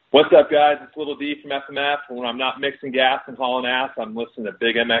What's up, guys? It's Little D from FMF. When I'm not mixing gas and hauling ass, I'm listening to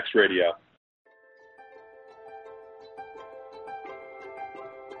Big MX Radio.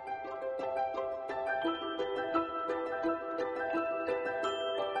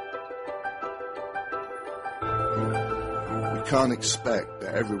 We can't expect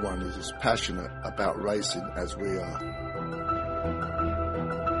that everyone is as passionate about racing as we are.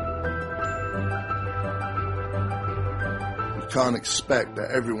 We can't expect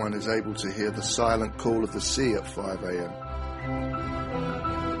that everyone is able to hear the silent call of the sea at 5 a.m.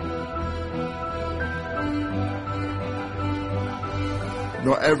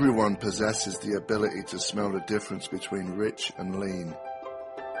 Not everyone possesses the ability to smell the difference between rich and lean.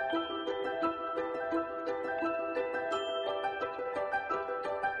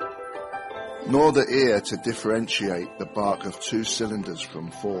 Nor the ear to differentiate the bark of 2 cylinders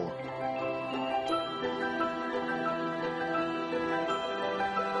from 4.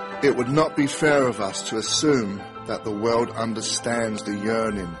 It would not be fair of us to assume that the world understands the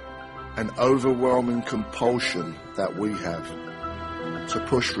yearning and overwhelming compulsion that we have to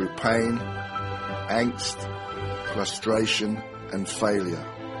push through pain, angst, frustration, and failure.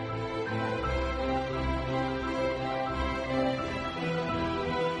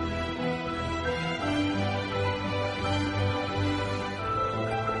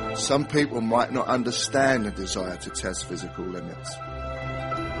 Some people might not understand the desire to test physical limits,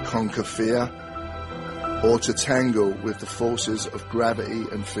 conquer fear, or to tangle with the forces of gravity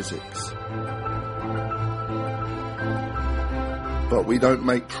and physics. But we don't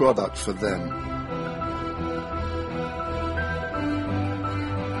make product for them.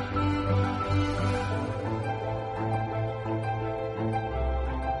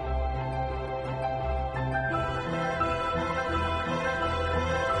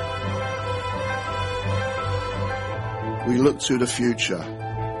 We look to the future,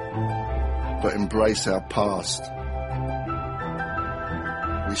 but embrace our past.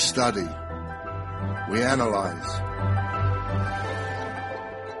 We study. We analyze.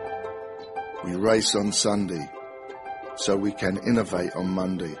 We race on Sunday, so we can innovate on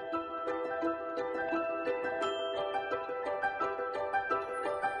Monday.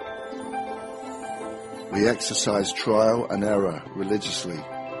 We exercise trial and error religiously.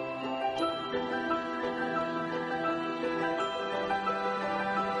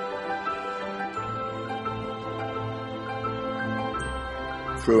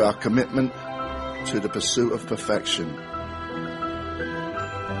 Through our commitment to the pursuit of perfection,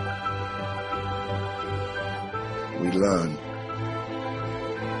 we learn.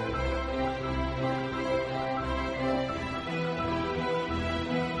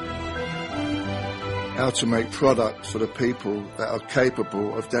 How to make product for the people that are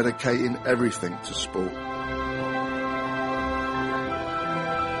capable of dedicating everything to sport.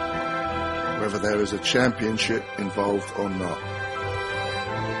 Whether there is a championship involved or not.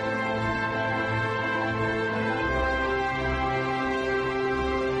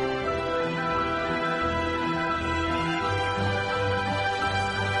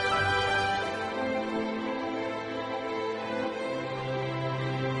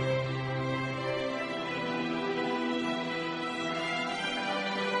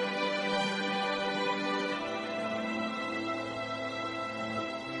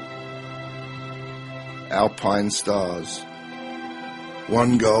 Alpine Stars.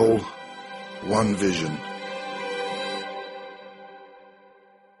 One goal, one vision.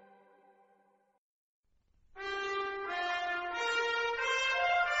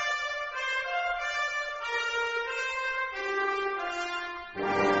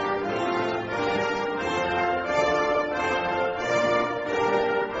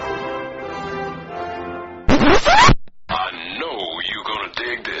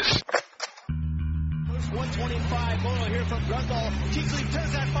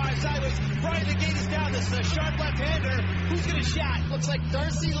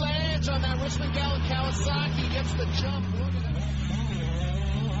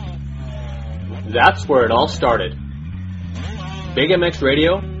 That's where it all started. Big MX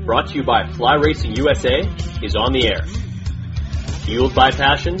Radio, brought to you by Fly Racing USA, is on the air. Fueled by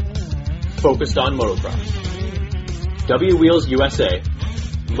passion, focused on motocross. W Wheels USA,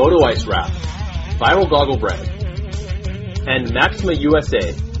 Moto Ice Wrap, Viral Goggle Brand, and Maxima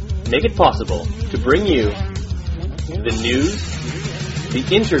USA make it possible to bring you the news, the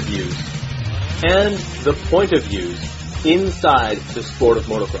interviews, and the point of views inside the sport of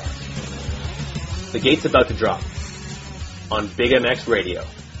motocross. The gate's about to drop on Big MX Radio.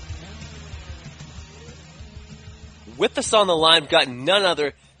 With us on the line, we've got none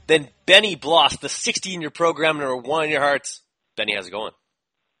other than Benny Bloss, the 60 in your program, number 1 in your hearts. Benny, how's it going?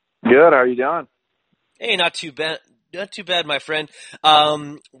 Good. How are you doing? Hey, not too bad. Not too bad, my friend.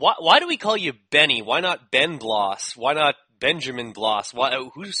 Why do we call you Benny? Why not Ben Bloss? Why not Benjamin Bloss?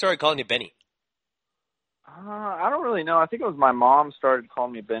 Who started calling you Benny? I don't really know. I think it was my mom started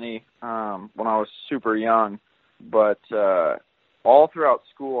calling me Benny when I was super young. But all throughout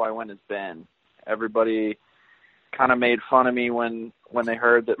school, I went as Ben. Everybody kind of made fun of me when they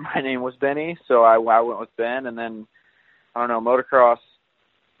heard that my name was Benny, so I went with Ben. And then, I don't know, motocross,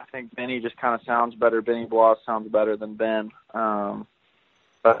 I think Benny just kind of sounds better. Benny Bloss sounds better than Ben. So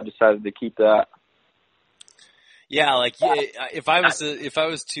I decided to keep that. Yeah, like if I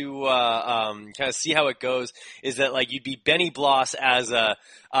was to kind of see how it goes, is that like you'd be Benny Bloss as a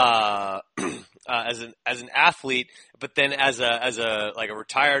as an athlete, but then as a like a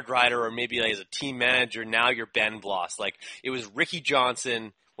retired rider or maybe like as a team manager, now you're Ben Bloss. Like it was Ricky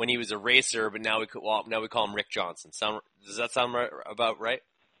Johnson when he was a racer, but now we call him Rick Johnson. Does that sound about right?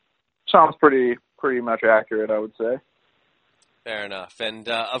 Sounds pretty much accurate, I would say. Fair enough. And,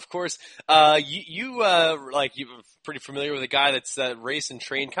 of course, you're pretty familiar with a guy that's raced and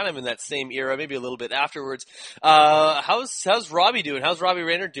trained kind of in that same era, maybe a little bit afterwards. How's Robbie doing? How's Robbie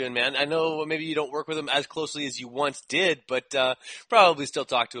Rayner doing, man? I know maybe you don't work with him as closely as you once did, but probably still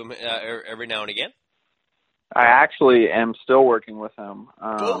talk to him every now and again. I actually am still working with him.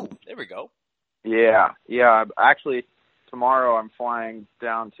 There we go. Yeah. Actually, tomorrow I'm flying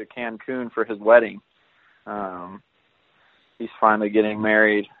down to Cancun for his wedding. He's finally getting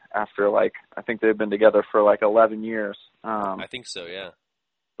married after, I think they've been together for 11 years. I think so, yeah.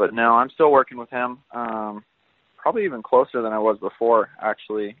 But no, I'm still working with him. Probably even closer than I was before,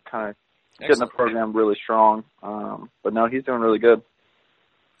 actually, kind of getting the program really strong. But no, he's doing really good.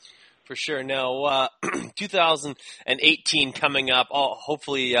 For sure. Now, 2018 coming up,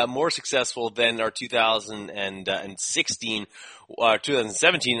 hopefully more successful than our 2016,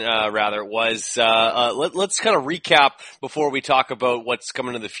 2017 rather, was, let's kind of recap before we talk about what's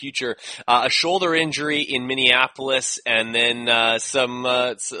coming in the future. A shoulder injury in Minneapolis, and then some,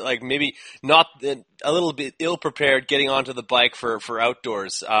 maybe not a little bit ill-prepared getting onto the bike for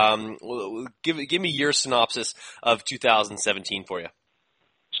outdoors. Give me your synopsis of 2017 for you.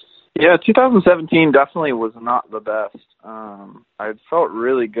 Yeah, 2017 definitely was not the best. I felt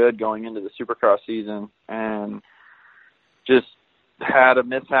really good going into the Supercross season and just had a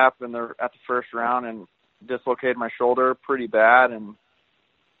mishap at the first round and dislocated my shoulder pretty bad and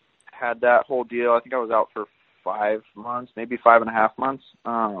had that whole deal. I think I was out for 5 months, maybe 5.5 months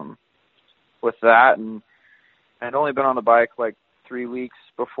with that. And I'd only been on the bike 3 weeks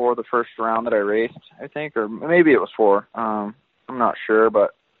before the first round that I raced, I think, or maybe it was 4. I'm not sure,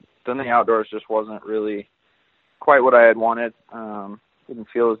 but then the outdoors just wasn't really quite what I had wanted. Didn't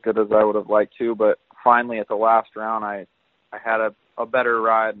feel as good as I would have liked to, but finally at the last round, I had a better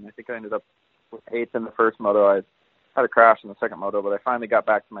ride, and I think I ended up with 8th in the first moto. I had a crash in the second moto, but I finally got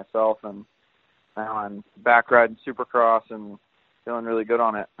back to myself, and now I'm back riding Supercross and feeling really good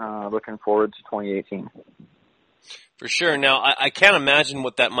on it. Looking forward to 2018. For sure. Now, I can't imagine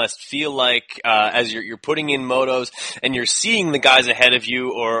what that must feel like as you're putting in motos and you're seeing the guys ahead of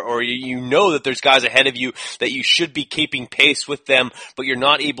you, or you know that there's guys ahead of you that you should be keeping pace with them, but you're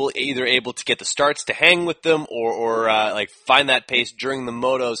not able to get the starts to hang with them or find that pace during the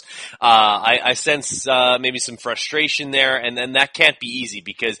motos. I sense maybe some frustration there, and then that can't be easy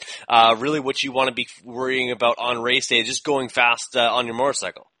because really what you want to be worrying about on race day is just going fast on your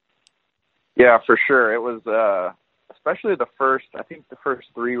motorcycle. Yeah, for sure. It was especially the first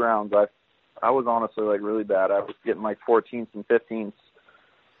 3 rounds, I was honestly really bad. I was getting 14ths and 15ths,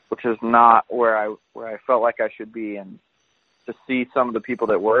 which is not where I felt like I should be. And to see some of the people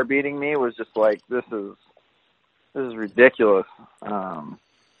that were beating me was just this is ridiculous.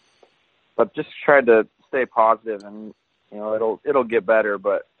 But just tried to stay positive, and it'll get better.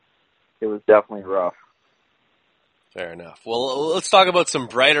 But it was definitely rough. Fair enough. Well, let's talk about some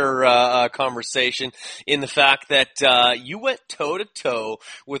brighter conversation in the fact that you went toe-to-toe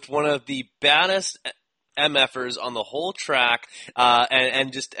with one of the baddest MFers on the whole track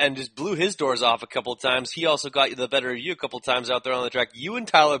and just blew his doors off a couple of times. He also got the better of you a couple of times out there on the track. You and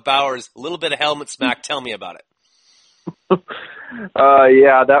Tyler Bowers, a little bit of helmet smack. Tell me about it.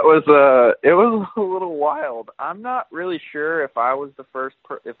 Yeah, that was it was a little wild. I'm not really sure if I was the first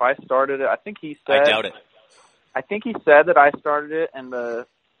if I started it. I think he said. I doubt it. I think he said that I started it in the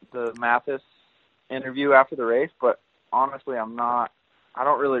Mathis interview after the race, but honestly, I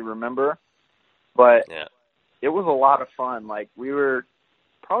don't really remember. But yeah. It was a lot of fun. We were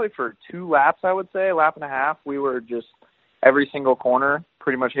probably for 2 laps, I would say, a lap and a half. We were just every single corner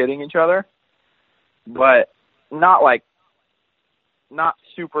pretty much hitting each other, but not not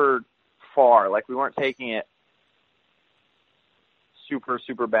super far. Like, we weren't taking it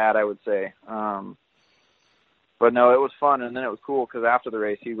super bad, I would say. But no, it was fun, and then it was cool because after the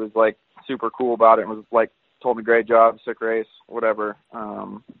race, he was like super cool about it and was like, told me great job, sick race, whatever.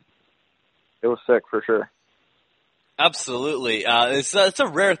 It was sick for sure. Absolutely. It's a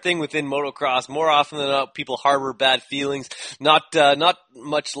rare thing within motocross. More often than not, people harbor bad feelings. Not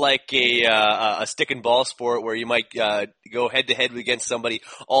much like a stick and ball sport where you might go head to head against somebody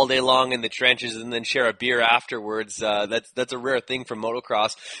all day long in the trenches and then share a beer afterwards. That's a rare thing from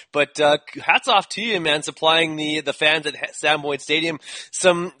motocross. But hats off to you, man, supplying the fans at Sam Boyd Stadium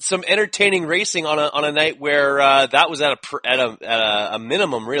some entertaining racing on a night where that was at a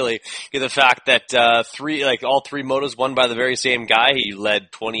minimum, really. The fact that all three motos won by the very same guy. He led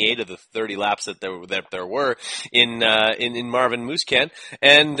 28 of the 30 laps that there were in Marvin Musquin,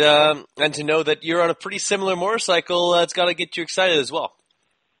 and to know that you're on a pretty similar motorcycle, it's got to get you excited as well.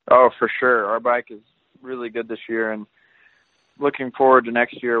 Oh, for sure. Our bike is really good this year, and looking forward to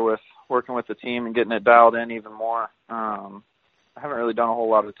next year with working with the team and getting it dialed in even more. I haven't really done a whole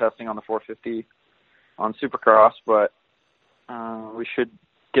lot of testing on the 450 on Supercross, but we should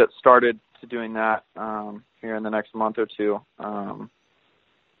get started to doing that here in the next month or two.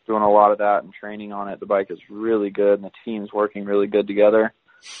 Doing a lot of that and training on it. The bike is really good, and the team's working really good together.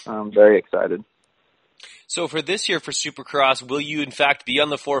 I'm very excited. So for this year for Supercross, will you in fact be on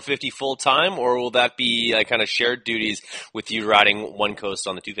the 450 full time, or will that be kind of shared duties with you riding one coast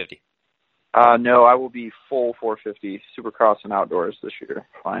on the 250? No, I will be full 450 Supercross and outdoors this year,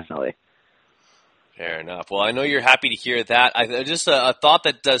 finally. Fair enough. Well, I know you're happy to hear that. Just a thought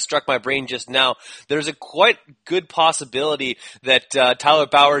that struck my brain just now. There's a quite good possibility that Tyler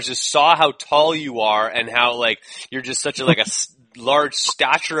Bowers just saw how tall you are and how you're just such a large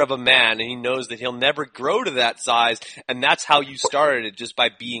stature of a man, and he knows that he'll never grow to that size, and that's how you started it, just by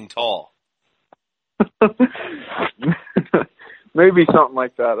being tall. Maybe something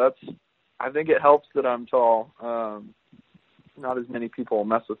like that. I think it helps that I'm tall. Not as many people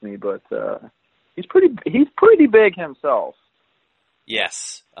mess with me, but he's pretty big himself.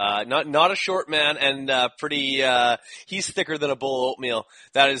 Yes, not a short man, and pretty. He's thicker than a bowl of oatmeal.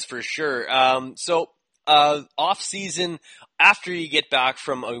 That is for sure. So off season, after you get back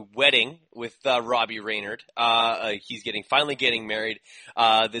from a wedding with Robbie Reynard, he's finally getting married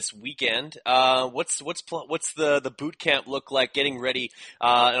this weekend. What's the boot camp look like? Getting ready,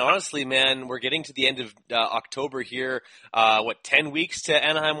 and honestly, man, we're getting to the end of October here. 10 weeks to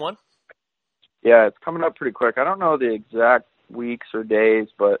Anaheim 1? Yeah, it's coming up pretty quick. I don't know the exact weeks or days,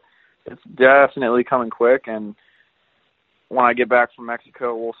 but it's definitely coming quick. And when I get back from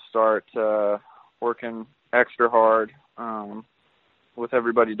Mexico, we'll start working extra hard with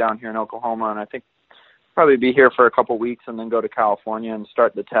everybody down here in Oklahoma. And I think probably be here for a couple weeks and then go to California and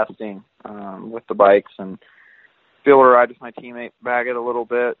start the testing with the bikes and be able to ride with my teammate Baggett a little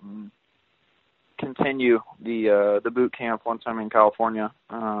bit and continue the boot camp once I'm in California.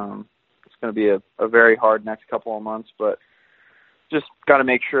 Going to be a very hard next couple of months, but just got to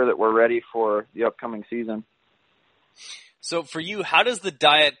make sure that we're ready for the upcoming season. So for you, how does the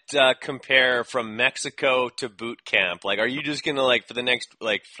diet compare from Mexico to boot camp? Are you just going to for the next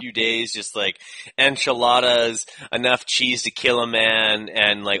few days just enchiladas, enough cheese to kill a man,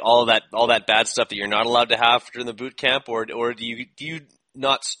 and all that bad stuff that you're not allowed to have during the boot camp, or do you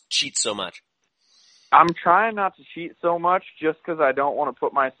not cheat so much? I'm trying not to cheat so much just because I don't want to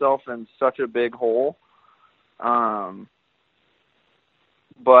put myself in such a big hole. But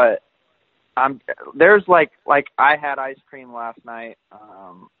there's I had ice cream last night.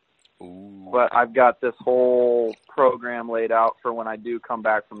 But I've got this whole program laid out for when I do come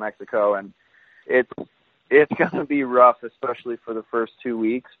back from Mexico, and it's going to be rough, especially for the first 2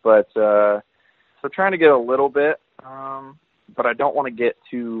 weeks. But so trying to get a little bit, but I don't want to get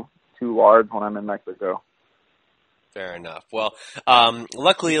too large when I'm in Mexico. Fair enough. Well,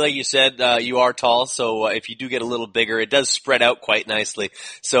 luckily, like you said, you are tall, so if you do get a little bigger, it does spread out quite nicely,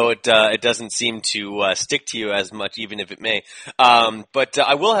 so it doesn't seem to stick to you as much, even if it may. But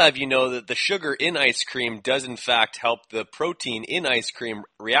I will have you know that the sugar in ice cream does, in fact, help the protein in ice cream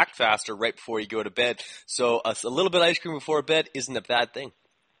react faster right before you go to bed. So a little bit of ice cream before bed isn't a bad thing.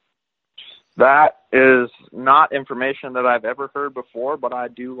 That is not information that I've ever heard before, but I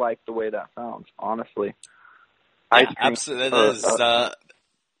do like the way that sounds, honestly. Yeah, absolutely. That is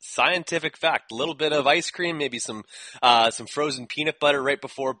scientific fact. A little bit of ice cream, maybe some frozen peanut butter right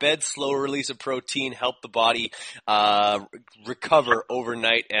before bed, slow release of protein, help the body recover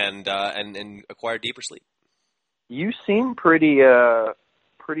overnight and acquire deeper sleep. You seem pretty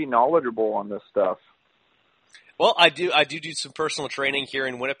knowledgeable on this stuff. Well, I do some personal training here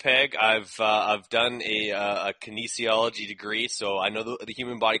in Winnipeg. I've done a kinesiology degree, so I know the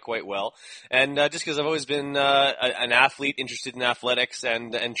human body quite well. And just because I've always been an athlete, interested in athletics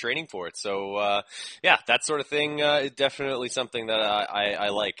and training for it, so yeah, that sort of thing is definitely something that I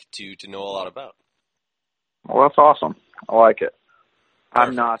like to know a lot about. Well, that's awesome. I like it. Perfect.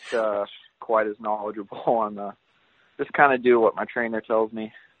 I'm not quite as knowledgeable on just kind of do what my trainer tells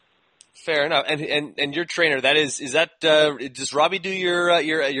me. Fair enough. And your trainer, does Robbie do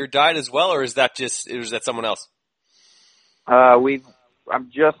your diet as well, or is that someone else?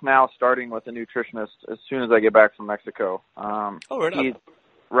 I'm just now starting with a nutritionist as soon as I get back from Mexico. Right on.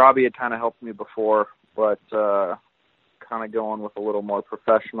 Robbie had kind of helped me before, but kind of going with a little more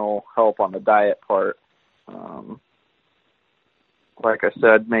professional help on the diet part. Like I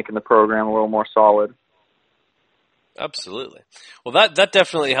said, making the program a little more solid. Absolutely. Well, that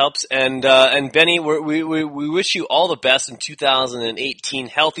definitely helps. And Benny, we wish you all the best in 2018.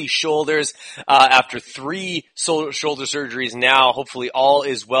 Healthy shoulders after 3 shoulder surgeries now. Hopefully all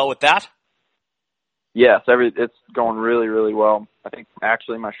is well with that. Yes, it's going really, really well. I think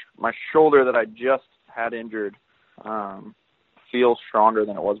actually my shoulder that I just had injured feels stronger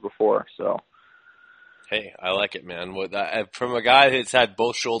than it was before. So. Hey, I like it, man. From a guy that's had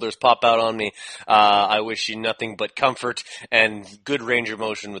both shoulders pop out on me, I wish you nothing but comfort and good range of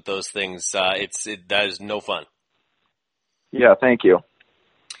motion with those things. That is no fun. Yeah, thank you.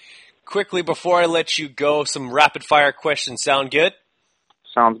 Quickly, before I let you go, some rapid fire questions sound good?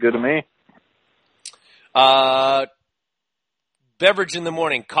 Sounds good to me. Beverage in the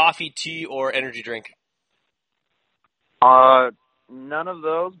morning, coffee, tea, or energy drink? None of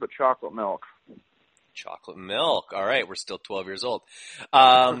those, but chocolate milk. Chocolate milk. All right, we're still 12 years old.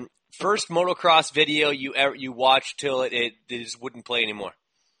 First motocross video you watched till it just wouldn't play anymore?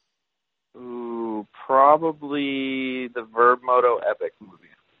 Ooh, probably the Verb Moto Epic movie.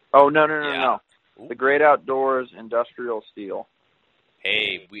 Oh, no. The Great Outdoors Industrial Steel.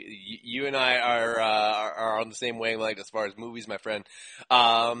 Hey, you and I are on the same wavelength as far as movies, my friend.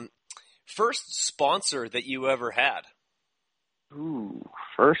 First sponsor that you ever had? Ooh,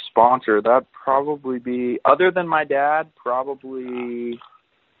 first sponsor, that'd probably be, other than my dad, probably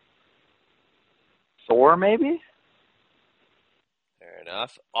Thor, maybe? Fair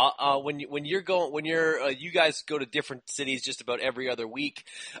enough. You guys go to different cities just about every other week,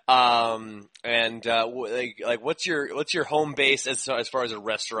 what's your home base as far as a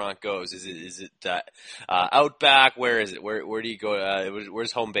restaurant goes? Is it Outback? Where is it? Where do you go?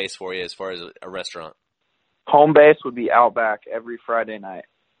 Where's home base for you as far as a restaurant? Home base would be Outback every Friday night.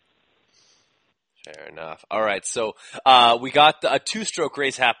 Fair enough. All right, so we got a 2-stroke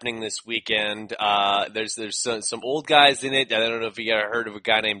race happening this weekend. There's some old guys in it. I don't know if you heard of a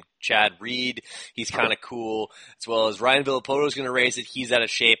guy named Chad Reed. He's kind of cool. As well as Ryan Villapoto is going to race it. He's out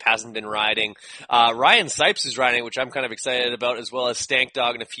of shape, hasn't been riding. Ryan Sipes is riding, which I'm kind of excited about, as well as Stank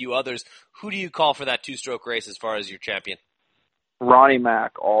Dog and a few others. Who do you call for that 2-stroke race as far as your champion? Ronnie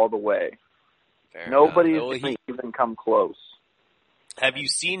Mack all the way. Nobody's going to even come close. Have you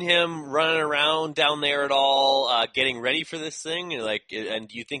seen him running around down there at all, getting ready for this thing? And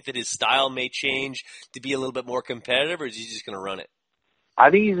do you think that his style may change to be a little bit more competitive, or is he just going to run it?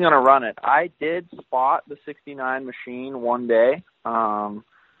 I think he's going to run it. I did spot the 69 machine one day, and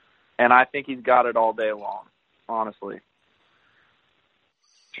I think he's got it all day long, honestly.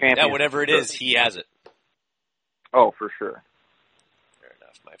 Yeah, whatever it is, he has it. Oh, for sure. Fair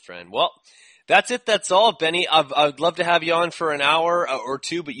enough, my friend. Well, that's it. That's all, Benny. I'd love to have you on for an hour or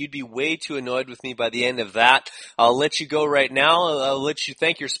two, but you'd be way too annoyed with me by the end of that. I'll let you go right now. I'll let you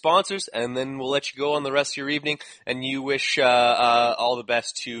thank your sponsors, and then we'll let you go on the rest of your evening. And you wish all the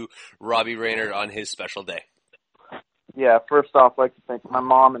best to Robbie Reynard on his special day. Yeah, first off, I'd like to thank my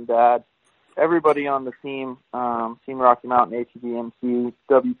mom and dad, everybody on the team, Team Rocky Mountain, ATVMC,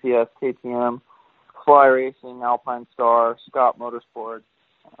 WPS, KTM, Fly Racing, Alpine Star, Scott Motorsports,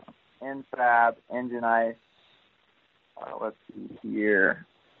 NFAB, Engine Ice, let's see here,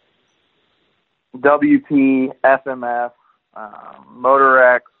 WP, FMF,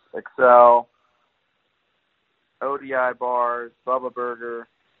 MotorX, Excel, ODI Bars, Bubba Burger,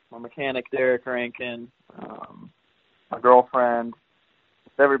 my mechanic Derek Rankin, my girlfriend,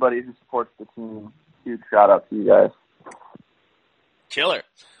 everybody who supports the team. Huge shout out to you guys. Killer.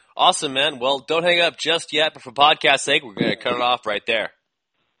 Awesome, man. Well, don't hang up just yet, but for podcast sake, we're going to cut it off right there.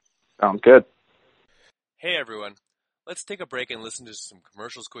 Sounds good. Hey, everyone. Let's take a break and listen to some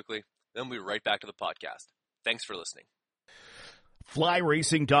commercials quickly. Then we'll be right back to the podcast. Thanks for listening.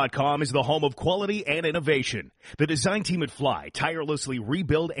 FlyRacing.com is the home of quality and innovation. The design team at Fly tirelessly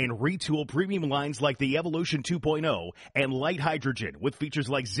rebuild and retool premium lines like the Evolution 2.0 and Light Hydrogen with features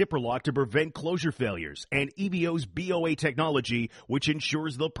like Zipper Lock to prevent closure failures and EVO's BOA technology, which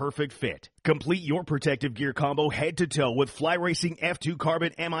ensures the perfect fit. Complete your protective gear combo head to toe with Fly Racing F2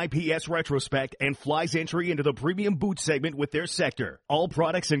 Carbon MIPS Retrospect and Fly's entry into the premium boot segment with their Sector. All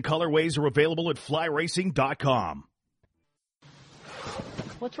products and colorways are available at FlyRacing.com.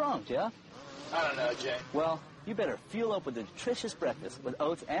 What's wrong, Jeff? I don't know, Jay. Well, you better fuel up with a nutritious breakfast with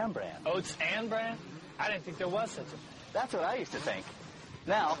oats and bran. Oats and bran? I didn't think there was such a thing. That's what I used to think.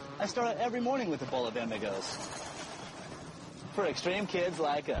 Now, I start out every morning with a bowl of Amigos. For extreme kids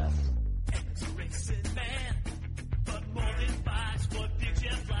like us.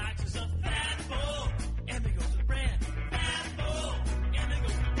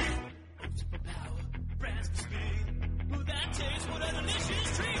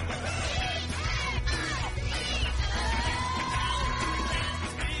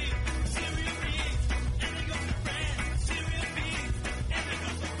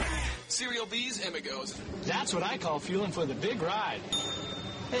 Cereal B's Amigos. That's what I call fueling for the big ride.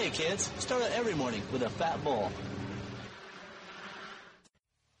 Hey, kids, start out every morning with a fat bowl.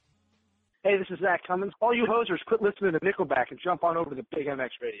 Hey, this is Zach Cummins. All you hosers, quit listening to Nickelback and jump on over to the Big MX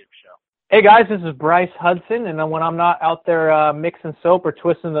Radio Show. Hey guys, this is Bryce Hudson, and when I'm not out there mixing soap or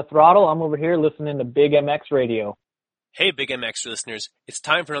twisting the throttle, I'm over here listening to Big MX Radio. Hey Big MX listeners, it's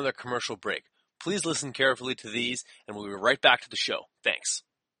time for another commercial break. Please listen carefully to these, and we'll be right back to the show. Thanks.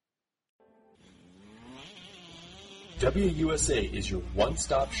 WUSA is your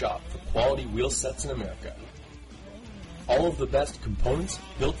one-stop shop for quality wheel sets in America. All of the best components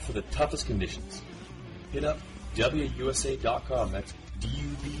built for the toughest conditions. Hit up WUSA.com, that's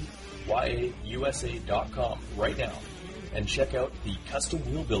DUBYAUSA.com right now, and check out the custom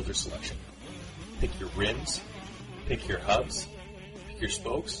wheel builder selection. Pick your rims, pick your hubs, pick your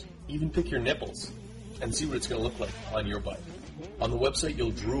spokes, even pick your nipples, and see what it's going to look like on your bike. On the website, you'll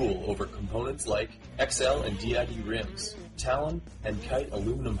drool over components like XL and DID rims, Talon and Kite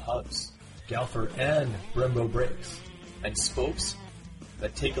aluminum hubs, Galfer and Brembo brakes, and spokes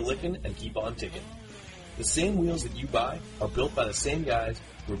that take a licking and keep on ticking. The same wheels that you buy are built by the same guys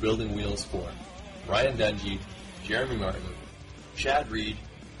we're building wheels for. Ryan Dungy, Jeremy Martin, Chad Reed,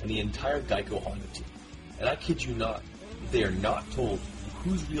 and the entire Geico Honda team. And I kid you not, they are not told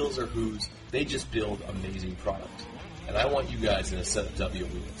whose wheels are whose, they just build amazing product. And I want you guys in a set of W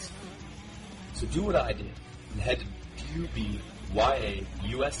wheels. So do what I did and head to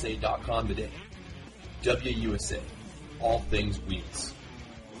WYAUSA.com today. WUSA, all things wheels.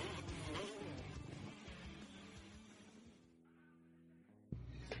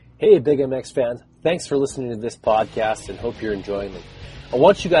 Hey Big MX fans, thanks for listening to this podcast and hope you're enjoying them. I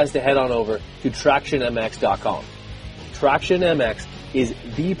want you guys to head on over to TractionMX.com. Traction MX is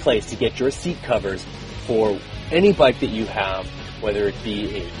the place to get your seat covers for any bike that you have, whether it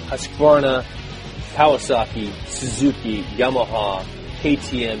be a Husqvarna, Kawasaki, Suzuki, Yamaha,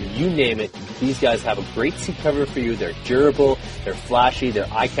 KTM, you name it. These guys have a great seat cover for you. They're durable, they're flashy, they're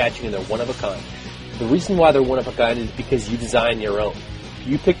eye-catching, and they're one of a kind. The reason why they're one of a kind is because you design your own.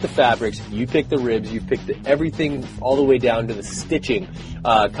 You pick the fabrics, you pick the ribs, you pick everything all the way down to the stitching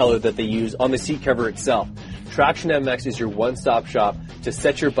color that they use on the seat cover itself. Traction MX is your one-stop shop to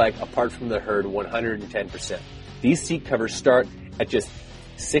set your bike apart from the herd 110%. These seat covers start at just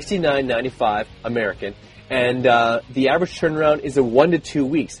 $69.95 American, and the average turnaround is 1 to 2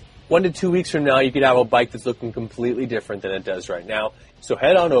 weeks. 1 to 2 weeks from now, you could have a bike that's looking completely different than it does right now. So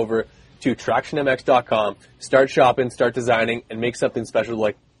head on over to TractionMX.com, start shopping, start designing, and make something special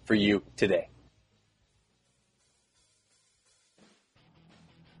like for you today.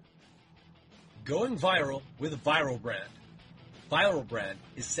 Going viral with Viral Brand. Viral Brand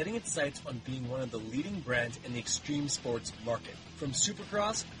is setting its sights on being one of the leading brands in the extreme sports market, from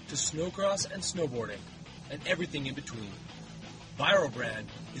supercross to snowcross and snowboarding, and everything in between. Viral Brand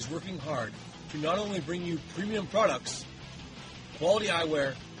is working hard to not only bring you premium products, quality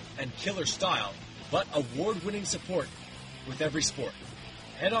eyewear, and killer style, but award-winning support with every sport.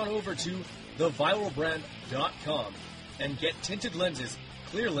 Head on over to theviralbrand.com and get tinted lenses,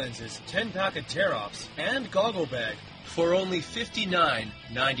 clear lenses, 10-pack of tear-offs, and goggle bag for only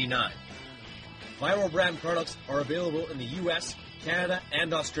 $59.99. Viral Brand products are available in the US, Canada,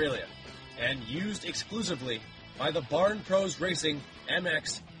 and Australia, and used exclusively by the Barn Pros Racing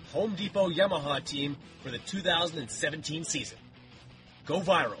MX Home Depot Yamaha team for the 2017 season. Go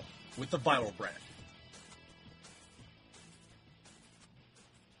viral with the Viral Brand.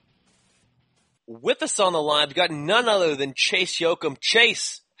 with us on the line, we've got none other than Chase Yoakum.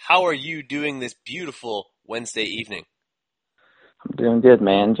 Chase, how are you doing this beautiful Wednesday evening? I'm doing good,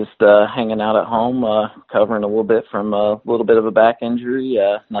 man. Just hanging out at home, covering a little bit from a little bit of a back injury.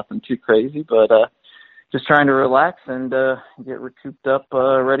 Nothing too crazy, but just trying to relax and get recouped up,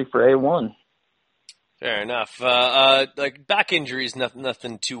 ready for A1. Fair enough. Like back injuries,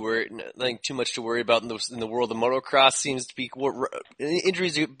 nothing too much to worry about in the world of motocross. Seems to be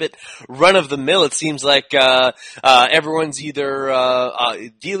injuries are a bit run of the mill. It seems like everyone's either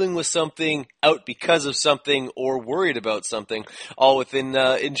dealing with something, out because of something, or worried about something. All within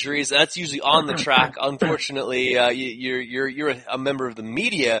injuries. That's usually on the track. Unfortunately, you're a member of the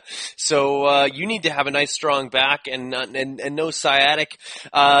media, so you need to have a nice strong back and no sciatic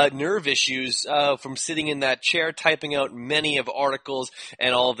nerve issues from sitting in that chair, typing out many of articles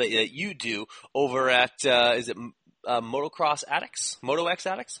and all that you do over at, is it Motocross Addicts? MotoX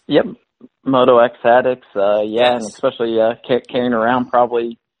Addicts? Yep, MotoX Addicts, yeah, yes. And especially carrying around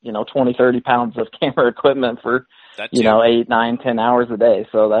probably, 20, 30 pounds of camera equipment for, 8, 9, 10 hours a day.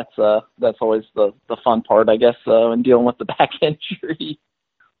 So that's always the fun part, I guess, in dealing with the back injury.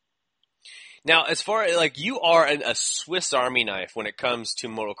 Now, as far as, you are a Swiss Army knife when it comes to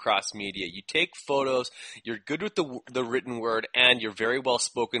motocross media. You take photos, you're good with the written word, and you're very well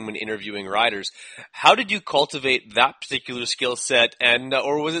spoken when interviewing riders. How did you cultivate that particular skill set, and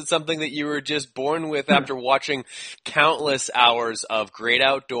or was it something that you were just born with after watching countless hours of Great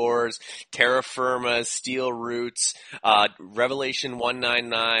Outdoors, Terra Firma, Steel Roots, Revelation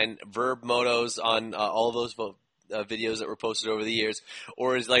 199, Verb Motos on all those videos that were posted over the years,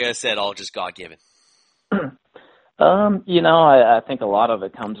 or is, like I said, all just God-given? I think a lot of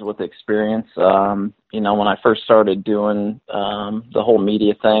it comes with experience. When I first started doing the whole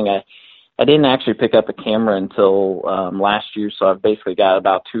media thing, I didn't actually pick up a camera until last year, so I've basically got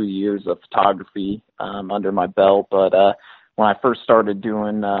about 2 years of photography under my belt. But when I first started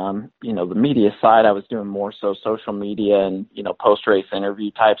doing, the media side, I was doing more so social media and, post-race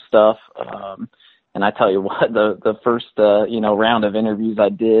interview type stuff. And I tell you what, the first, round of interviews I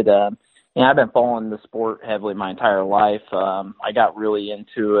did, I've been following the sport heavily my entire life. I got really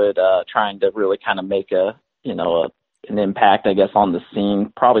into it, trying to really kind of make an impact, I guess, on the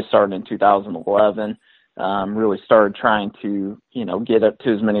scene. Probably started in 2011. Really started trying to, get up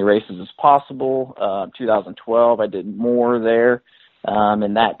to as many races as possible. 2012, I did more there.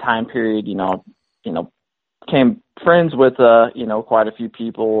 In that time period, became friends with, quite a few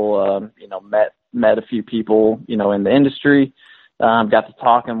people, met a few people, in the industry. Got to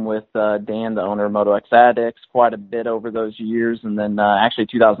talking with Dan, the owner of MotoX Addicts, quite a bit over those years. And then actually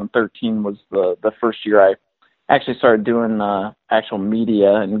 2013 was the first year I actually started doing actual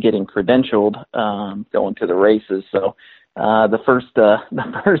media and getting credentialed, going to the races. So the first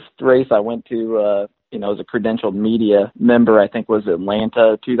race I went to, as a credentialed media member, I think was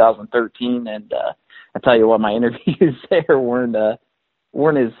Atlanta 2013. And I tell you what, my interviews there weren't as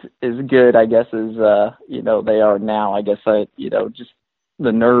good, I guess, as they are now. I guess just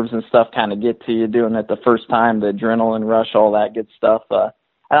the nerves and stuff kind of get to you doing it the first time, the adrenaline rush, all that good stuff. I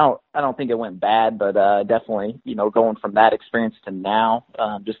don't think it went bad, but definitely, going from that experience to now,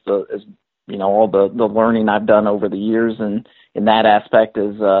 just as all the learning I've done over the years and in that aspect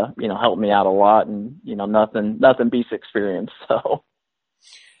has helped me out a lot, and nothing beats experience. So.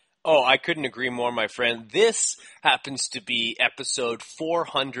 Oh, I couldn't agree more, my friend. This happens to be episode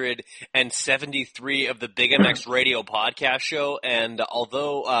 473 of the Big MX Radio podcast show, and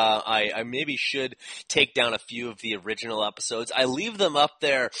although I maybe should take down a few of the original episodes, I leave them up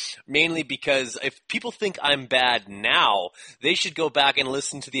there mainly because if people think I'm bad now, they should go back and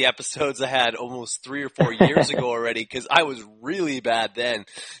listen to the episodes I had almost 3 or 4 years ago already, because I was really bad then.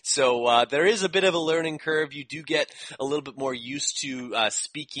 So there is a bit of a learning curve. You do get a little bit more used to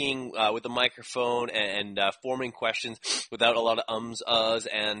speaking with a microphone and forming questions without a lot of ums, uhs,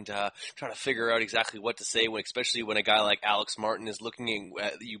 and trying to figure out exactly what to say, especially when a guy like Alex Martin is looking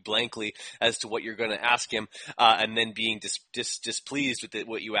at you blankly as to what you're going to ask him, and then being displeased with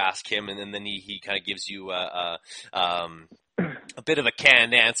what you ask him, and then he kind of gives you a bit of a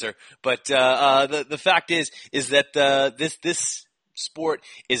canned answer. But the fact is that this sport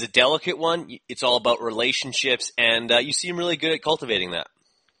is a delicate one. It's all about relationships, and you seem really good at cultivating that.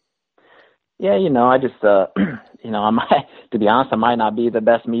 Yeah, I just, I might, to be honest, I might not be the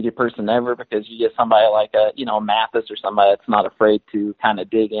best media person ever, because you get somebody like Mathis or somebody that's not afraid to kind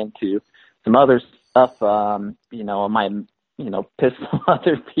of dig into some other stuff, might, piss some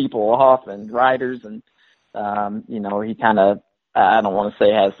other people off and riders, and, he kind of, I don't want to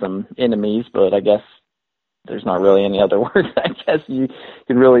say has some enemies, but I guess, there's not really any other word I guess you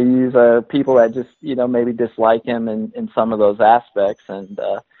could really use. People that just, maybe dislike him in some of those aspects. And,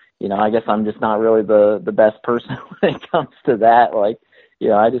 I guess I'm just not really the best person when it comes to that. Like,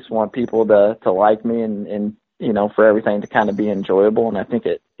 I just want people to like me and, for everything to kind of be enjoyable. And I think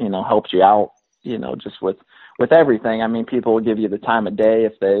it, helps you out, just with everything. I mean, people will give you the time of day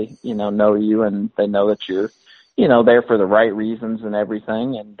if they, know you and they know that you're, there for the right reasons and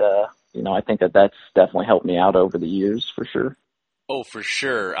everything. And, I think that's definitely helped me out over the years for sure. Oh, for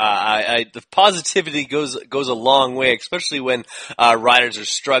sure. The positivity goes a long way, especially when riders are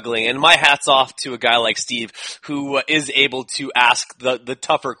struggling. And my hat's off to a guy like Steve, who is able to ask the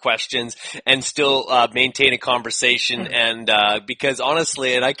tougher questions and still maintain a conversation. And because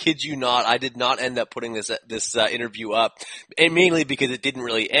honestly, and I kid you not, I did not end up putting this interview up, and mainly because it didn't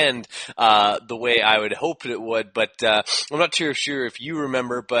really end the way I would hope it would. But I'm not sure if you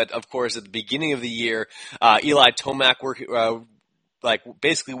remember, but of course, at the beginning of the year, Eli Tomac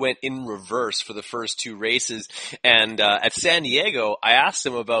basically went in reverse for the first two races. And at San Diego, I asked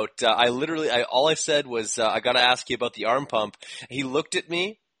him about, all I said was, I got to ask you about the arm pump. He looked at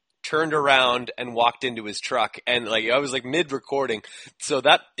me, turned around, and walked into his truck. And I was mid-recording. So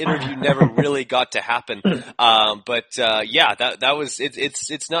that interview never really got to happen. That was,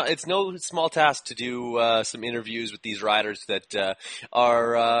 it's no small task to do some interviews with these riders that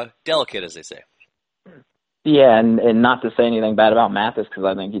are delicate, as they say. Yeah, and not to say anything bad about Matthes, because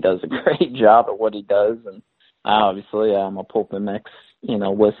I think he does a great job at what he does, and obviously I'm a Pulp MX,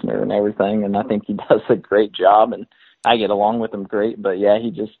 listener and everything, and I think he does a great job, and I get along with him great. But yeah, he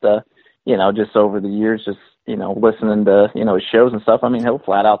just, just over the years, just listening to his shows and stuff. I mean, he'll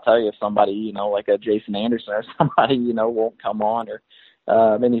flat out tell you if somebody, like a Jason Anderson or somebody, won't come on or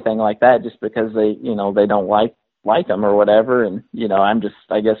anything like that, just because they, they don't like him or whatever. And, I'm just,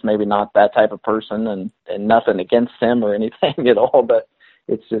 I guess maybe not that type of person, and nothing against him or anything at all, but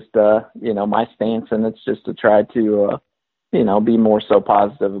it's just, my stance, and it's just to try to, be more so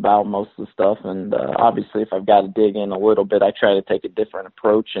positive about most of the stuff. And, obviously if I've got to dig in a little bit, I try to take a different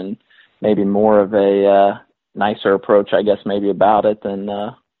approach and maybe more of a, nicer approach, I guess, maybe about it than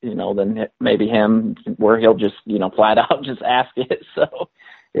maybe him, where he'll just, flat out just ask it. So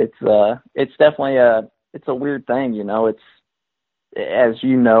it's definitely it's a weird thing, It's, as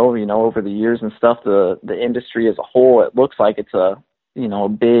over the years and stuff, the industry as a whole, it looks like it's a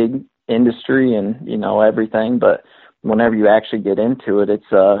big industry and everything, but whenever you actually get into it,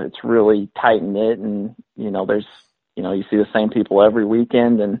 it's really tight knit, and there's you see the same people every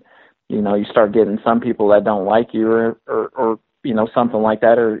weekend, and you start getting some people that don't like you or something like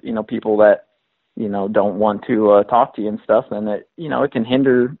that, or people that don't want to talk to you and stuff, then it can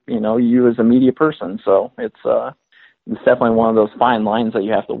hinder, you as a media person. So it's definitely one of those fine lines that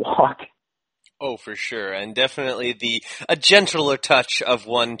you have to walk. Oh, for sure. And definitely a gentler touch of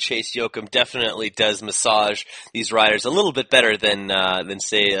one Chase Yoakum definitely does massage these riders a little bit better than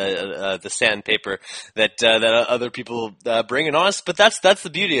say, the sandpaper that other people bring. And honest, but that's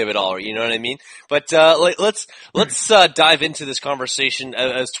the beauty of it all, you know what I mean? But, let's dive into this conversation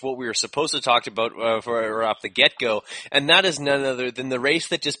as to what we were supposed to talk about, for off the get-go. And that is none other than the race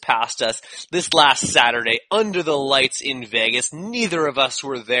that just passed us this last Saturday under the lights in Vegas. Neither of us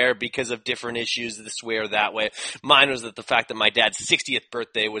were there because of different issues this way or that way. Mine was that the fact that my dad's 60th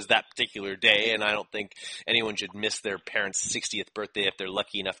birthday was that particular day, and I don't think anyone should miss their parents' 60th birthday if they're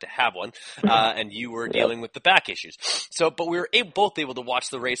lucky enough to have one. And you were dealing with the back issues. So, but we were both able to watch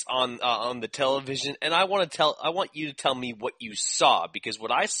the race on the television, and I want you to tell me what you saw, because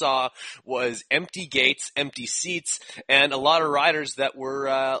what I saw was empty gates, empty seats, and a lot of riders that were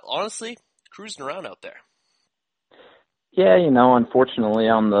honestly cruising around out there. Yeah, unfortunately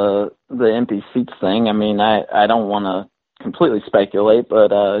on the empty seats thing, I mean, I don't want to completely speculate, but,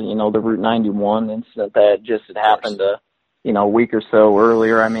 the Route 91 incident that just had happened a week or so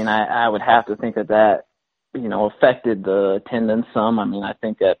earlier, I mean, I would have to think that, affected the attendance some. I mean, I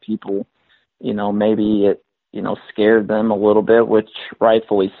think that people, maybe it, scared them a little bit, which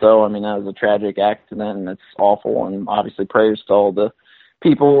rightfully so. I mean, that was a tragic accident, and it's awful, and obviously prayers to all the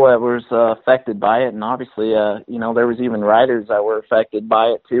people that was affected by it, and obviously, there was even riders that were affected by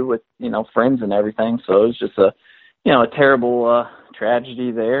it too, with friends and everything. So it was just a terrible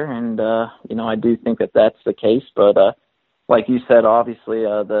tragedy there, and I do think that that's the case. But like you said, obviously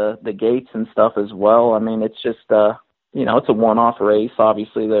the gates and stuff as well. I mean, it's just it's a one-off race.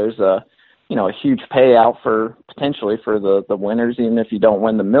 Obviously, there's a huge payout potentially for the winners. Even if you don't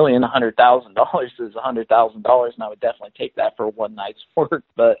win the million, $100,000 is $100,000, and I would definitely take that for one night's work.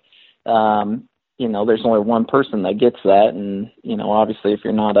 But, there's only one person that gets that. And, obviously if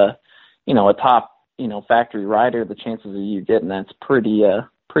you're not a top, factory rider, the chances of you getting that's pretty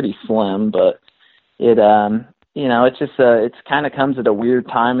slim. But it, it's just, it's kind of comes at a weird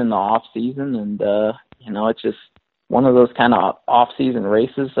time in the off season. And, it's just one of those kind of off season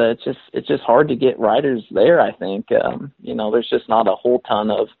races. It's just hard to get riders there. I think, there's just not a whole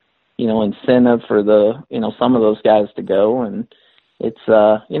ton of, incentive for some of those guys to go. And it's,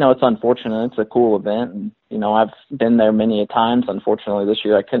 it's unfortunate. It's a cool event. And, I've been there many a times. Unfortunately this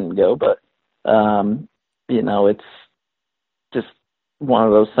year I couldn't go, but, it's just one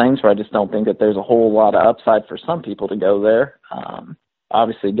of those things where I just don't think that there's a whole lot of upside for some people to go there.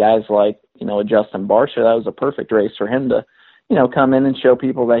 Obviously guys like, Justin Barcia, that was a perfect race for him to, come in and show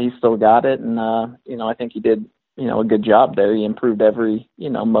people that he still got it. And, I think he did, a good job there. He improved every,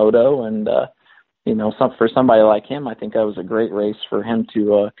 moto. And, for somebody like him, I think that was a great race for him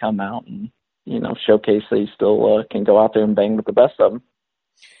to come out and, showcase that he still can go out there and bang with the best of them.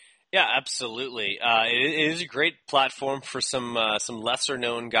 Yeah, absolutely. It is a great platform for some lesser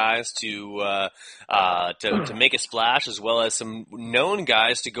known guys to make a splash, as well as some known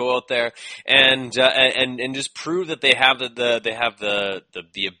guys to go out there and just prove that they have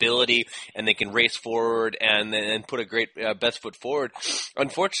the ability and they can race forward and put a great best foot forward.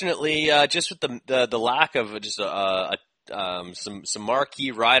 Unfortunately, just with the lack of just some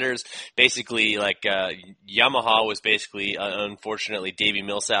marquee riders, basically like Yamaha was basically unfortunately Davey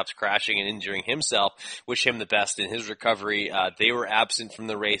Millsap's crashing and injuring himself. Wish him the best in his recovery. They were absent from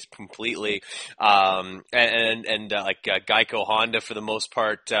the race completely, and Geico Honda for the most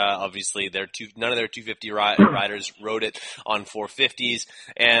part. Obviously, none of their 250 riders rode it on 450s,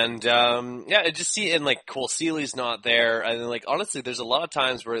 and Cole Seeley's not there, and honestly, there's a lot of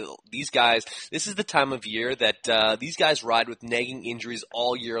times where these guys. This is the time of year that these guys ride with nagging injuries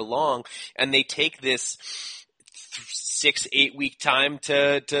all year long, and they take this 6-8 week time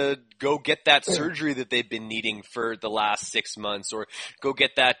to go get that surgery that they've been needing for the last 6 months, or go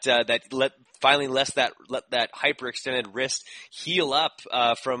get let that hyperextended wrist heal up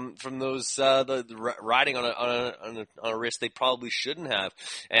from those riding on a wrist they probably shouldn't have,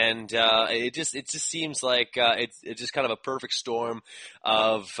 and it just seems like it's just kind of a perfect storm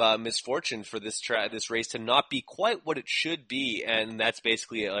of misfortune for this race to not be quite what it should be, and that's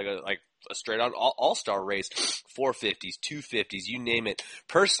basically like a straight-on all-star race, 450s, 250s, you name it.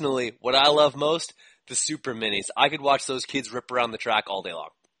 Personally, what I love most, the super minis. I could watch those kids rip around the track all day long.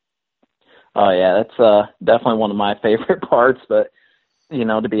 Oh yeah, that's definitely one of my favorite parts. But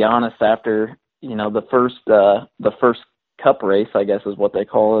to be honest, after the first cup race, I guess is what they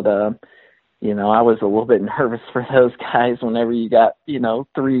call it. I was a little bit nervous for those guys whenever you got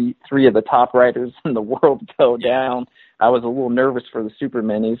three of the top riders in the world go down. I was a little nervous for the super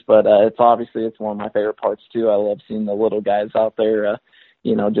minis, but it's one of my favorite parts too. I love seeing the little guys out there,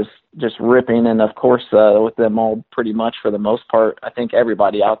 just ripping, and of course with them all pretty much for the most part. I think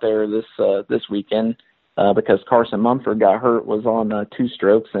everybody out there this weekend, because Carson Mumford got hurt, was on 2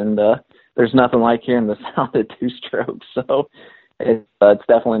 strokes, and there's nothing like hearing the sound of 2 strokes. So it's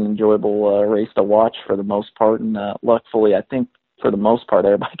definitely an enjoyable race to watch for the most part, and luckily I think for the most part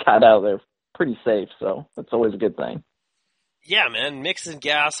everybody got out of there pretty safe. So that's always a good thing. Yeah, man, mixing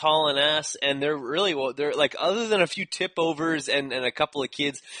gas, hauling ass, and they're other than a few tip overs and a couple of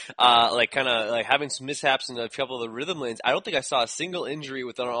kids, having some mishaps in a couple of the rhythm lanes. I don't think I saw a single injury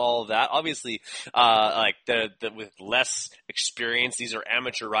within all of that. Obviously, with less experience, these are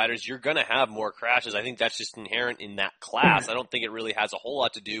amateur riders. You're gonna have more crashes. I think that's just inherent in that class. I don't think it really has a whole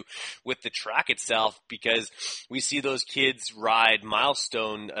lot to do with the track itself, because we see those kids ride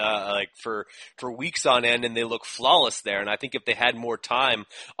Milestone, for weeks on end, and they look flawless there. And I think if they had more time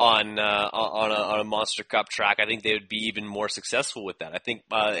on a Monster Cup track, I think they would be even more successful with that. I think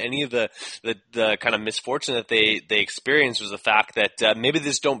any of the kind of misfortune that they experienced was the fact that maybe they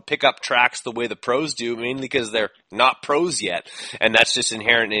just don't pick up tracks the way the pros do, mainly because they're not pros yet, and that's just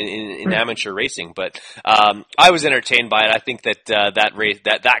inherent in amateur racing. But I was entertained by it. I think that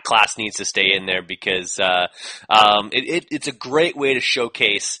that class needs to stay in there, because it's a great way to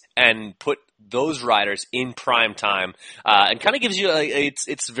showcase and put those riders in prime time, and kind of gives you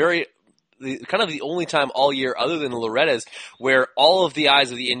it's very kind of the only time all year, other than Loretta's, where all of the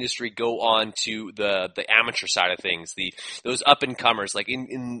eyes of the industry go on to the amateur side of things, those up and comers. Like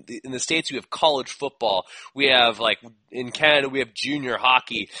in the States, we have college football. We have, in Canada, we have junior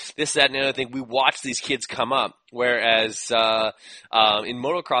hockey. This, that, and the other thing. We watch these kids come up. Whereas in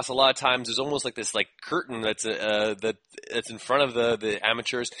motocross, a lot of times there's almost like this curtain that's in front of the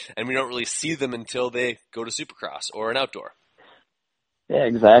amateurs, and we don't really see them until they go to Supercross or an outdoor. Yeah,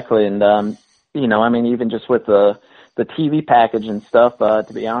 exactly. And even just with the the TV package and stuff,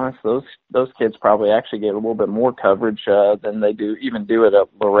 to be honest, those kids probably actually get a little bit more coverage than they do it at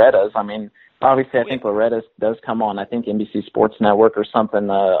Loretta's. I mean, obviously, I think Loretta's does come on, I think, NBC Sports Network or something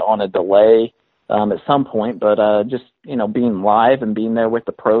on a delay at some point. But just, being live and being there with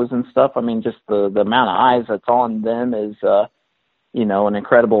the pros and stuff, I mean, just the amount of eyes that's on them is, an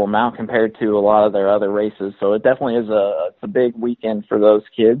incredible amount compared to a lot of their other races. So it definitely is it's a big weekend for those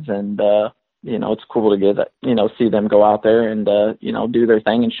kids. And, it's cool to see them go out there and, do their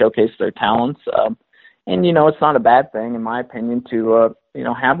thing and showcase their talents. And, it's not a bad thing, in my opinion, to,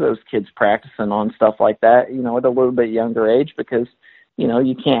 have those kids practicing on stuff like that, at a little bit younger age, because,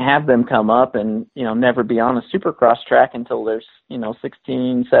 you can't have them come up and, never be on a supercross track until they're,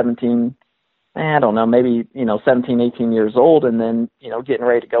 16, 17, I don't know, maybe, 17, 18 years old, and then, getting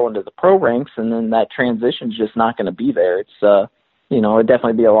ready to go into the pro ranks, and then that transition's just not going to be there. It's, it'd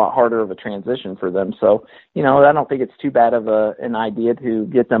definitely be a lot harder of a transition for them. So, I don't think it's too bad of an idea to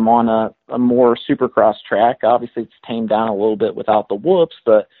get them on a more supercross track. Obviously, it's tamed down a little bit without the whoops,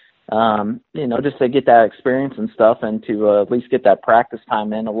 but, just to get that experience and stuff and to at least get that practice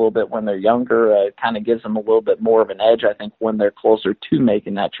time in a little bit when they're younger, it kind of gives them a little bit more of an edge, I think, when they're closer to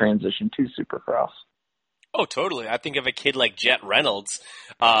making that transition to supercross. Oh, totally. I think of a kid like Jet Reynolds,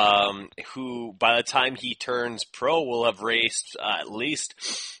 who by the time he turns pro will have raced at least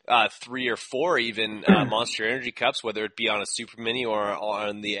 3 or 4 even Monster Energy Cups, whether it be on a Super Mini or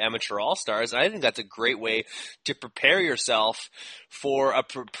on the Amateur All-Stars. I think that's a great way to prepare yourself for a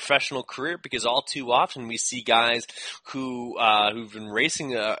professional career, because all too often we see guys who've been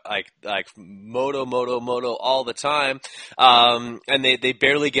racing like moto all the time, and they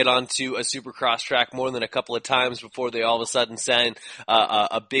barely get onto a Supercross track more than a couple of times before they all of a sudden sign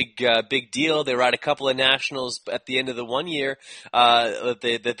a big deal. They ride a couple of nationals at the end of the 1 year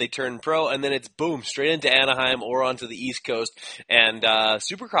that they turn pro, and then it's boom, straight into Anaheim or onto the East Coast. And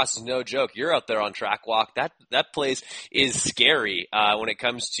Supercross is no joke. You're out there on track walk. That place is scary when it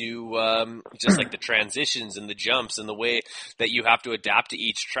comes to just like the transitions and the jumps and the way that you have to adapt to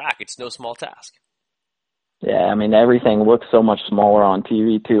each track. It's no small task. Yeah, I mean, everything looks so much smaller on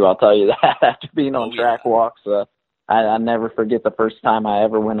TV, too. I'll tell you that. After being on track walks, I never forget the first time I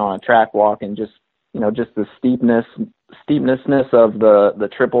ever went on a track walk, and just the steepness of the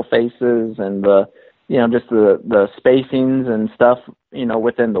triple faces and just the spacings and stuff,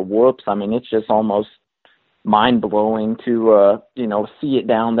 within the whoops. I mean, it's just almost mind-blowing to, see it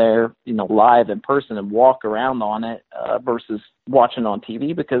down there, live in person and walk around on it versus watching on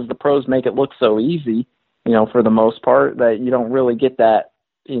TV, because the pros make it look so easy, for the most part, that you don't really get that,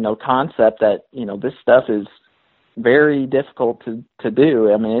 concept that, this stuff is very difficult to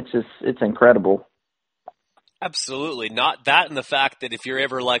do. I mean, it's incredible. Absolutely. Not that, and the fact that if you're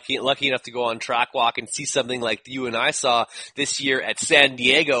ever lucky enough to go on track walk and see something like you and I saw this year at San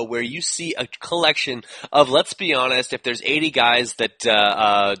Diego, where you see a collection of, let's be honest, if there's 80 guys that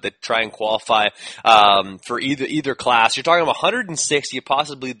try and qualify for either class, you're talking about 160,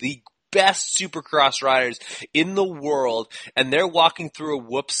 possibly the best Supercross riders in the world, and they're walking through a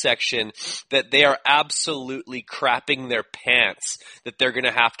whoop section that they are absolutely crapping their pants that they're going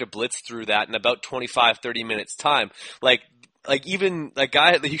to have to blitz through that in about 25-30 minutes time. Like even a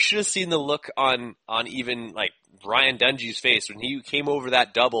guy, you should have seen the look on even like Ryan Dungey's face when he came over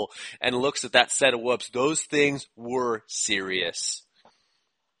that double and looks at that set of whoops. Those things were serious.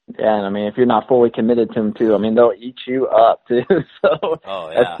 Yeah, and I mean, if you're not fully committed to them, too, I mean, they'll eat you up, too. So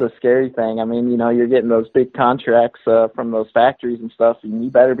That's the scary thing. I mean, you're getting those big contracts from those factories and stuff, and you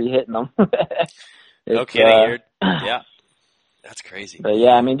better be hitting them. No kidding. Yeah, that's crazy. But,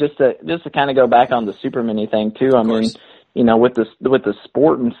 yeah, I mean, just to kind of go back on the Super Mini thing, too, I mean, with the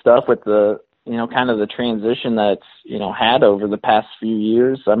sport and stuff, with the, kind of the transition that's, had over the past few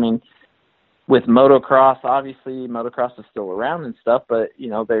years, I mean, with motocross, obviously motocross is still around and stuff, but,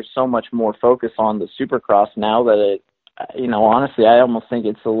 there's so much more focus on the Supercross now that it, honestly, I almost think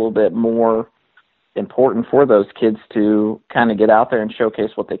it's a little bit more important for those kids to kind of get out there and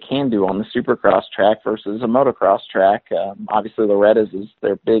showcase what they can do on the Supercross track versus a motocross track. Obviously Loretta's is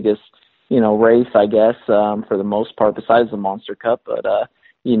their biggest, race, I guess, for the most part, besides the Monster Cup, but,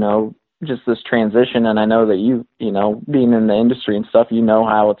 just this transition, and I know that you being in the industry and stuff,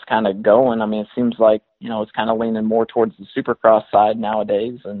 how it's kind of going. I mean, it seems like, it's kind of leaning more towards the Supercross side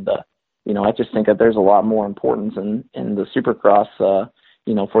nowadays, and, I just think that there's a lot more importance in the Supercross,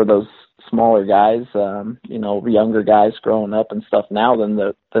 for those smaller guys, younger guys growing up and stuff now than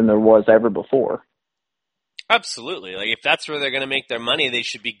there was ever before. Absolutely. Like, if that's where they're going to make their money, they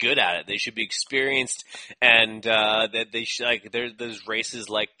should be good at it. They should be experienced, and that they should, like, there's races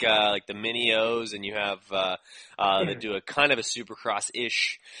like the Mini O's, and you have that do a kind of a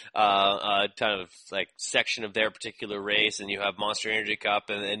Supercross-ish kind of like section of their particular race, and you have Monster Energy Cup,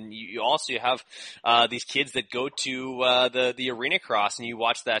 and you also have these kids that go to the Arena Cross, and you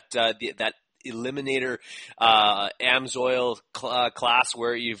watch that Eliminator AMSOIL class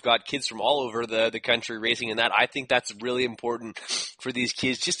where you've got kids from all over the country racing in that. I think that's really important for these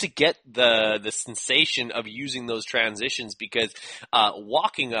kids just to get the sensation of using those transitions, because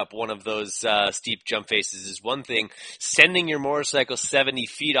walking up one of those steep jump faces is one thing. Sending your motorcycle 70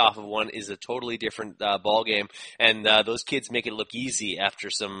 feet off of one is a totally different ball game, and those kids make it look easy after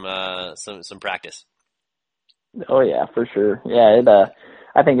some practice. Oh yeah, for sure. Yeah,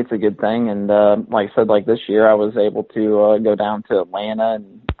 I think it's a good thing, and like I said, like this year I was able to go down to Atlanta,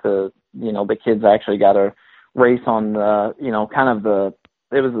 and the kids actually got a race on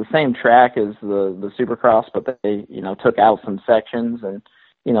it was the same track as the Supercross, but they took out some sections, and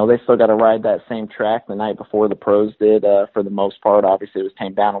they still got to ride that same track the night before the pros did. For the most part, obviously it was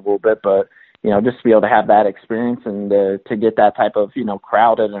tamed down a little bit, but just to be able to have that experience and to get that type of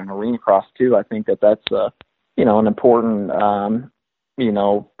crowd at an arena cross too, I think that's an important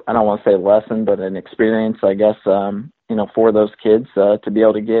I don't want to say lesson, but an experience, I guess, for those kids to be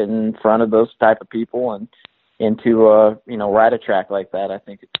able to get in front of those type of people and to ride a track like that. I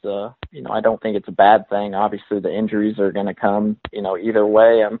think it's, I don't think it's a bad thing. Obviously, the injuries are going to come, either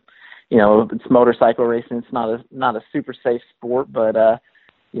way. It's motorcycle racing. It's not a super safe sport, but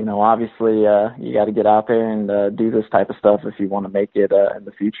obviously, you got to get out there and do this type of stuff if you want to make it in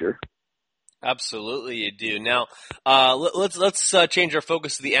the future. Absolutely, you do. Now, let's change our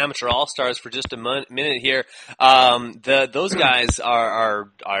focus to the Amateur All-Stars for just a minute here. Those guys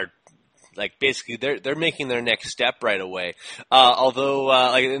are like basically they're making their next step right away. Although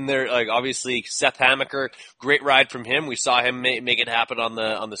obviously Seth Hammaker, great ride from him. We saw him make it happen on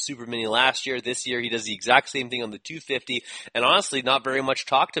the Super Mini last year. This year he does the exact same thing on the 250, and honestly not very much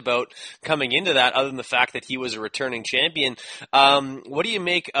talked about coming into that other than the fact that he was a returning champion. What do you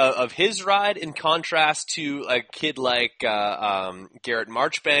make of his ride in contrast to a kid like Garrett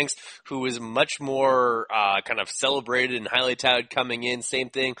Marchbanks, who was much more kind of celebrated and highly touted coming in? Same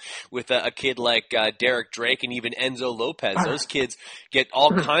thing with a kid like Derek Drake and even Enzo Lopez. Those kids get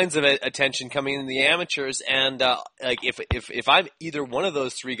all kinds of attention coming in the amateurs, and if I'm either one of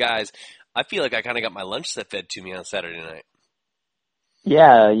those three guys, I feel like I kind of got my lunch fed to me on Saturday night.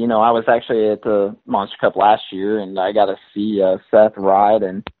 Yeah, I was actually at the Monster Cup last year, and I got to see Seth ride,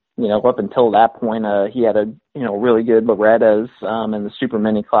 and up until that point, he had a really good Loretta's in the Super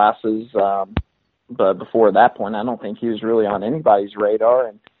Mini classes, but before that point, I don't think he was really on anybody's radar,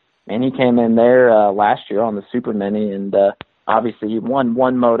 and he came in there last year on the Super Mini, and obviously he won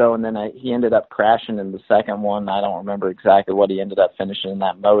one moto, and then he ended up crashing in the second one. I don't remember exactly what he ended up finishing in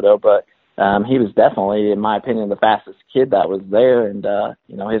that moto, but he was definitely, in my opinion, the fastest kid that was there, and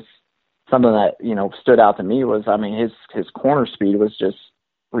something that stood out to me was, his corner speed was just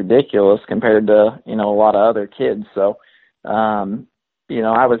ridiculous compared to a lot of other kids. So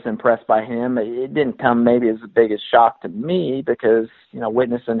I was impressed by him. It didn't come maybe as the biggest shock to me because,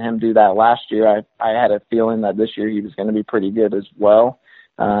 witnessing him do that last year, I had a feeling that this year he was going to be pretty good as well.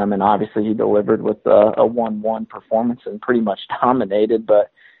 And obviously he delivered with a 1-1 performance and pretty much dominated.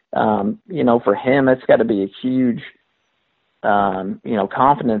 But, for him, it's got to be a huge,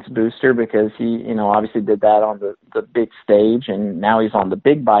 confidence booster because he, obviously did that on the big stage, and now he's on the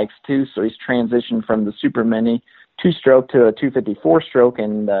big bikes too. So he's transitioned from the Super Mini 2-stroke to a 254 stroke,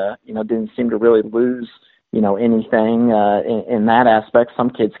 and didn't seem to really lose anything in that aspect. Some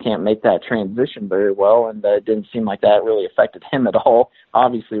kids can't make that transition very well, and it didn't seem like that really affected him at all,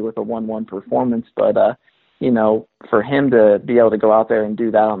 obviously with a 1-1 performance. But for him to be able to go out there and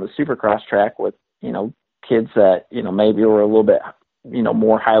do that on the Supercross track with kids that maybe were a little bit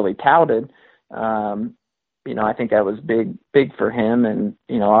more highly touted, I think that was big for him. And,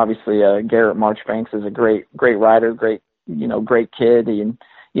 obviously, Garrett Marchbanks is a great rider, great kid.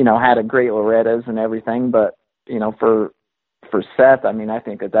 He, had a great Loretta's and everything. But, for Seth, I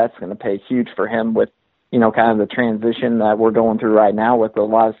think that's going to pay huge for him with, kind of the transition that we're going through right now with a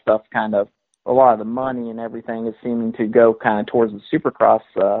lot of stuff, kind of a lot of the money and everything is seeming to go kind of towards the Supercross,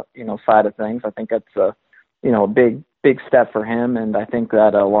 side of things. I think that's a big step for him. And I think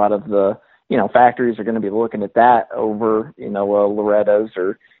that a lot of the, factories are going to be looking at that over, Loretta's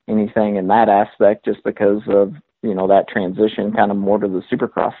or anything in that aspect, just because of, that transition kind of more to the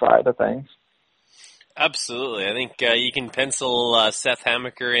Supercross side of things. Absolutely. I think you can pencil Seth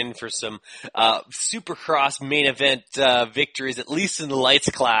Hammaker in for some Supercross main event victories, at least in the lights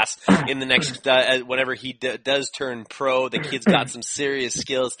class, in the next whenever he does turn pro. The kid's got some serious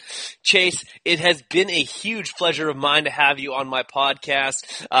skills. Chase, it has been a huge pleasure of mine to have you on my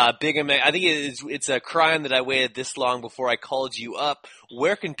podcast. Big MX, I think it's a crime that I waited this long before I called you up.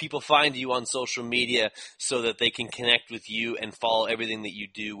 Where can people find you on social media so that they can connect with you and follow everything that you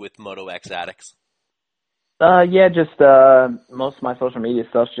do with Moto X Addicts? Yeah, just most of my social media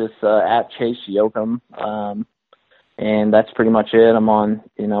stuff's just at Chase Yoakum, and that's pretty much it. I'm on,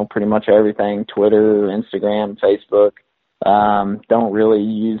 pretty much everything: Twitter, Instagram, Facebook. Don't really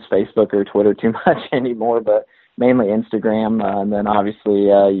use Facebook or Twitter too much anymore, but mainly Instagram. And then obviously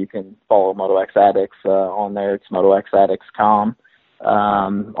you can follow Moto X Addicts on there. It's MotoXaddicts.com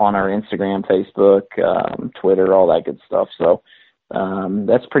on our Instagram, Facebook, Twitter, all that good stuff. So.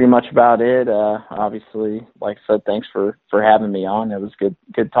 That's pretty much about it. Obviously, like I said, thanks for having me on. It was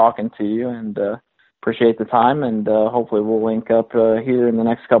good talking to you, and appreciate the time, and hopefully we'll link up here in the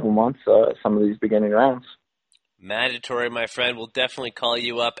next couple months, some of these beginning rounds. Mandatory, my friend. We'll definitely call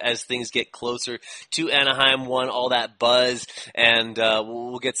you up as things get closer to Anaheim 1, all that buzz, and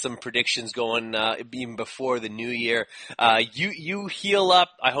we'll get some predictions going even before the new year. You heal up.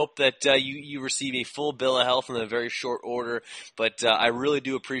 I hope that you receive a full bill of health in a very short order, but I really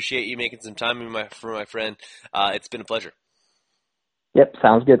do appreciate you making some time for my friend. It's been a pleasure. Yep,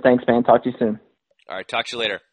 sounds good. Thanks, man. Talk to you soon. All right, talk to you later.